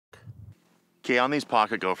Okay, on these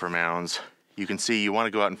pocket gopher mounds, you can see you want to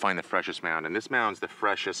go out and find the freshest mound, and this mound's the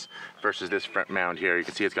freshest versus this mound here. You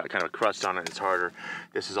can see it's got kind of a crust on it, it's harder.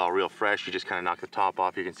 This is all real fresh. You just kind of knock the top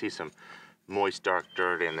off. You can see some moist, dark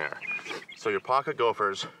dirt in there. So your pocket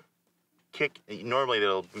gophers kick, normally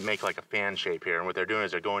they'll make like a fan shape here, and what they're doing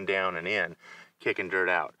is they're going down and in, kicking dirt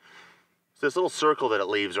out. So this little circle that it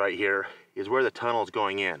leaves right here is where the tunnel is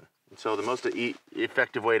going in. And so the most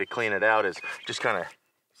effective way to clean it out is just kind of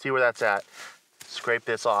see where that's at, scrape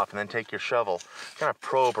this off, and then take your shovel, kind of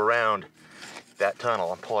probe around that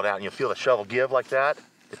tunnel and pull it out, and you'll feel the shovel give like that,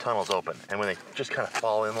 the tunnel's open. And when they just kind of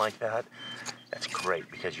fall in like that, that's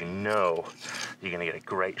great because you know you're gonna get a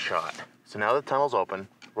great shot. So now the tunnel's open,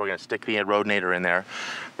 we're gonna stick the Rodenator in there.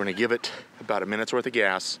 We're gonna give it about a minute's worth of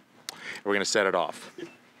gas, and we're gonna set it off.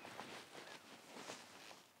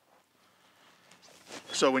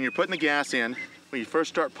 So when you're putting the gas in, when you first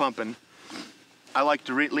start pumping, I like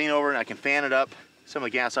to lean over and I can fan it up, some of the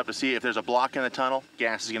gas up to see if there's a block in the tunnel,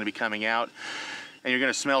 gas is gonna be coming out, and you're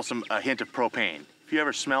gonna smell a hint of propane. If you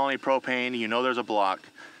ever smell any propane, you know there's a block,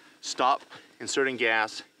 stop inserting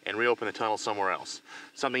gas and reopen the tunnel somewhere else.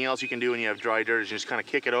 Something else you can do when you have dry dirt is you just kind of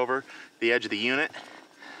kick it over the edge of the unit,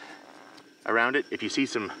 around it. If you see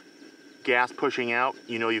some gas pushing out,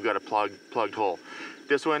 you know you've got a plugged hole.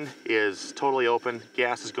 This one is totally open,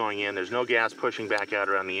 gas is going in, there's no gas pushing back out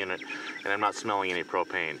around the unit, and I'm not smelling any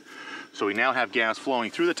propane. So we now have gas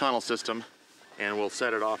flowing through the tunnel system, and we'll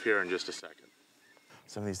set it off here in just a second.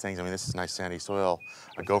 Some of these things, I mean, this is nice sandy soil.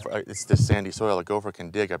 It's this sandy soil, a gopher can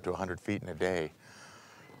dig up to 100 feet in a day.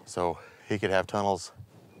 So he could have tunnels,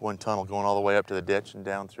 one tunnel going all the way up to the ditch and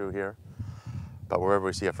down through here. But wherever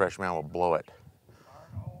we see a fresh mound, we'll blow it.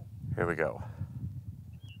 Here we go.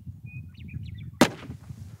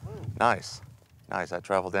 Nice, nice. I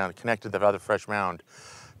traveled down and connected the other fresh mound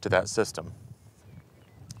to that system.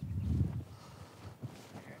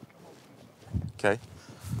 Okay,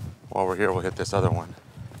 while we're here, we'll hit this other one.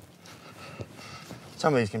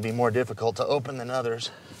 Some of these can be more difficult to open than others.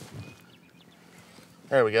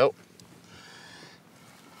 There we go.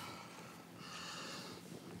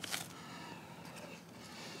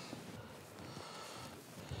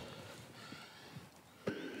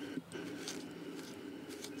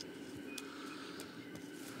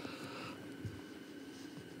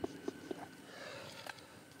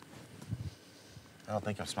 I don't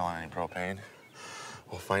think I'm smelling any propane.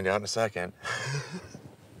 We'll find out in a second.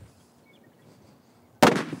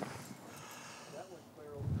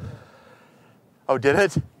 Oh, did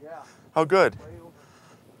it? Yeah. Oh, good.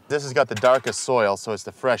 This has got the darkest soil, so it's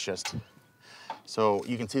the freshest. So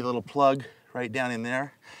you can see the little plug right down in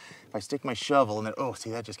there. If I stick my shovel in there, oh, see,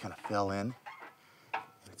 that just kind of fell in.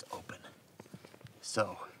 It's open.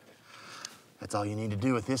 So that's all you need to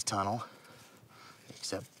do with this tunnel,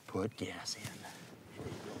 except put gas in.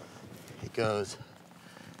 It goes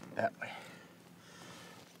that way.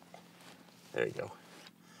 There you go.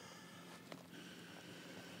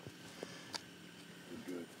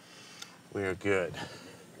 We're good.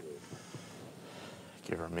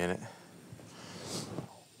 Give her a minute.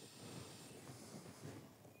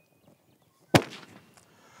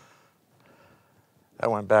 That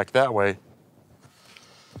went back that way.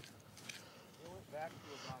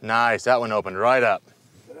 Nice, that one opened right up.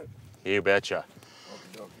 You betcha.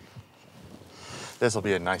 This will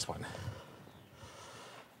be a nice one.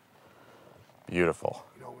 Beautiful.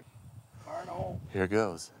 Here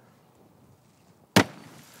goes.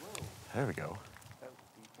 There we go.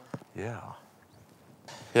 Yeah.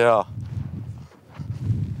 Yeah.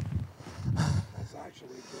 That's actually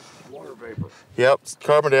just water vapor. Yep,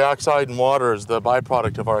 carbon dioxide and water is the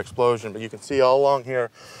byproduct of our explosion, but you can see all along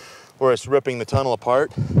here where it's ripping the tunnel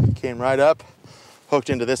apart. Came right up,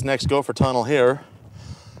 hooked into this next gopher tunnel here,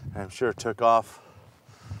 and I'm sure it took off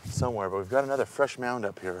somewhere, but we've got another fresh mound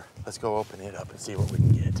up here. Let's go open it up and see what we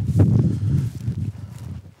can get.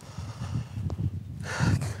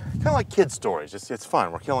 Kind of like kid stories. It's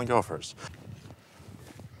fun. We're killing gophers.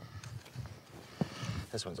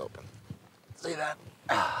 This one's open. See that?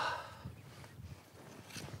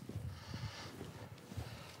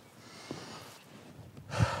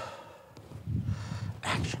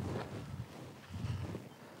 Action.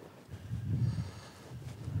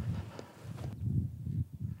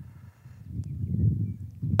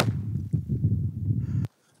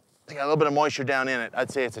 It's got a little bit of moisture down in it.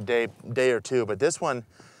 I'd say it's a day or two, but this one,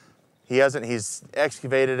 he's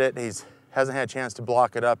excavated it, hasn't had a chance to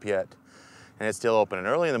block it up yet, and it's still open. And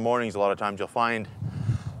early in the mornings, a lot of times you'll find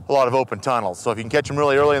a lot of open tunnels. So if you can catch them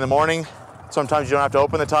really early in the morning, sometimes you don't have to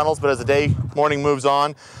open the tunnels, but as the morning moves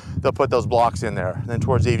on, they'll put those blocks in there. And then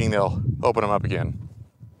towards evening, they'll open them up again.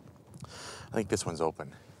 I think this one's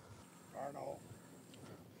open. Fire in the hole.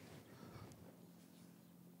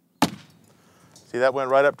 See, that went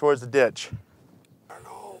right up towards the ditch. Fire in the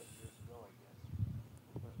hole.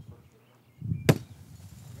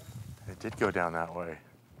 It did go down that way.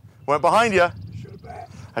 Went behind you. Should have bet.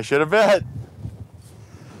 I should have bet.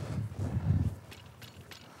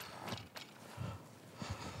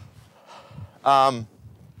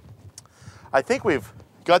 I think we've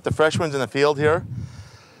got the fresh ones in the field here.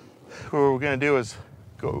 What we're gonna do is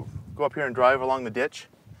go up here and drive along the ditch,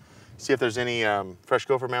 see if there's any fresh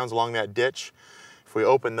gopher mounds along that ditch. If we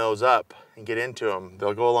open those up and get into them,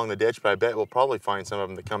 they'll go along the ditch, but I bet we'll probably find some of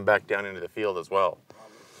them that come back down into the field as well.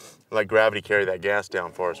 Let gravity carry that gas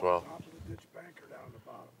down for us as well. Top of the ditch bank or down the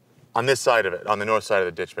bottom? On this side of it, on the north side of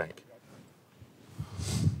the ditch bank.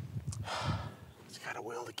 It's got a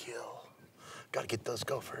will to kill. Got to get those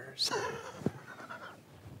gophers.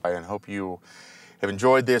 I hope you have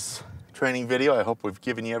enjoyed this training video. I hope we've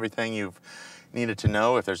given you everything you've needed to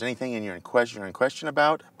know. If there's anything you're in question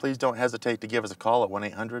about, please don't hesitate to give us a call at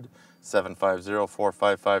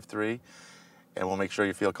 1-800-750-4553, and we'll make sure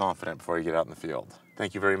you feel confident before you get out in the field.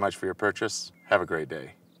 Thank you very much for your purchase. Have a great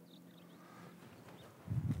day.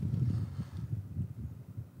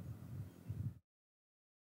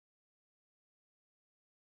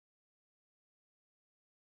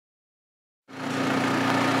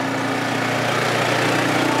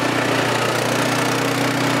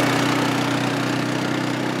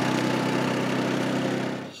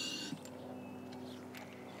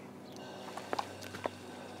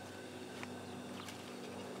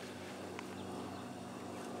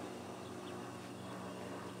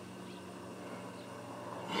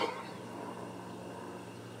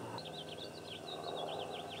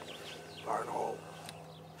 Fire in the hole.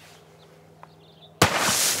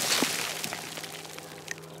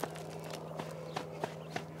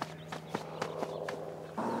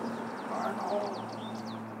 Fire in the hole.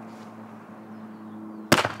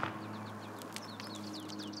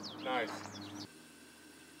 Nice.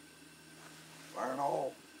 Fire in the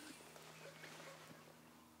hole.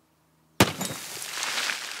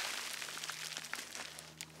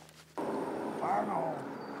 Fire in the hole.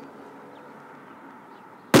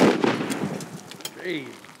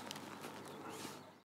 Jeez.